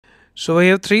So we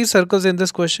have three circles in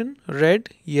this question: red,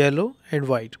 yellow and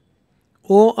white.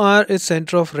 OR is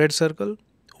center of red circle,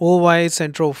 OY is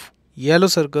center of yellow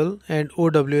circle and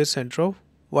OW is center of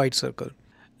white circle.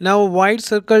 Now white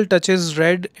circle touches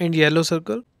red and yellow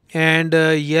circle, and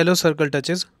yellow circle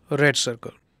touches red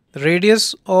circle. The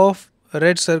radius of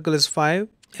red circle is 5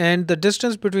 and the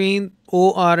distance between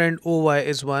OR and OY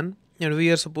is 1, and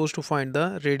we are supposed to find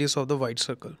the radius of the white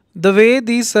circle. The way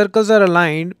these circles are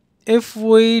aligned, if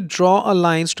we draw a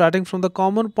line starting from the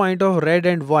common point of red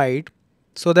and white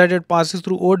so that it passes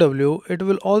through OW, it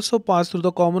will also pass through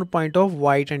the common point of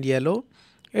white and yellow.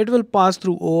 It will pass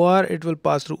through OR, it will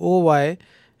pass through OY,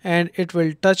 and it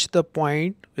will touch the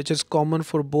point which is common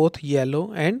for both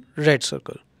yellow and red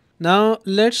circle. Now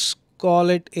let's call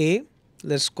it A,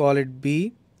 let's call it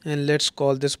B, and let's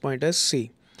call this point as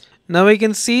C. Now we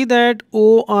can see that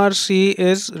ORC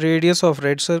is radius of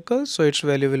red circle, so its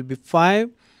value will be 5.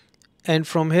 And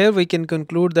from here we can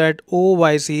conclude that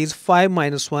OYC is 5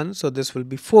 minus 1, so this will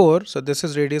be 4. So this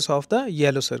is radius of the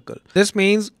yellow circle. This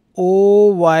means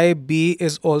OYB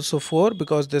is also 4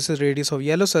 because this is radius of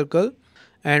yellow circle.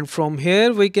 And from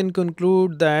here we can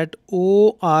conclude that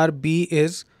ORB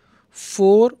is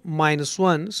 4 minus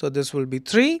 1, so this will be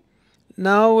 3.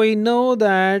 Now we know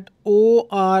that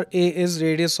ORA is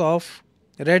radius of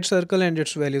red circle and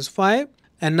its value is 5.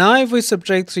 And now if we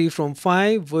subtract 3 from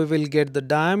 5, we will get the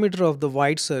diameter of the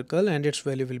white circle and its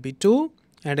value will be 2.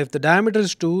 And if the diameter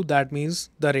is 2, that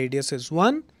means the radius is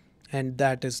 1, and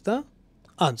that is the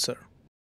answer.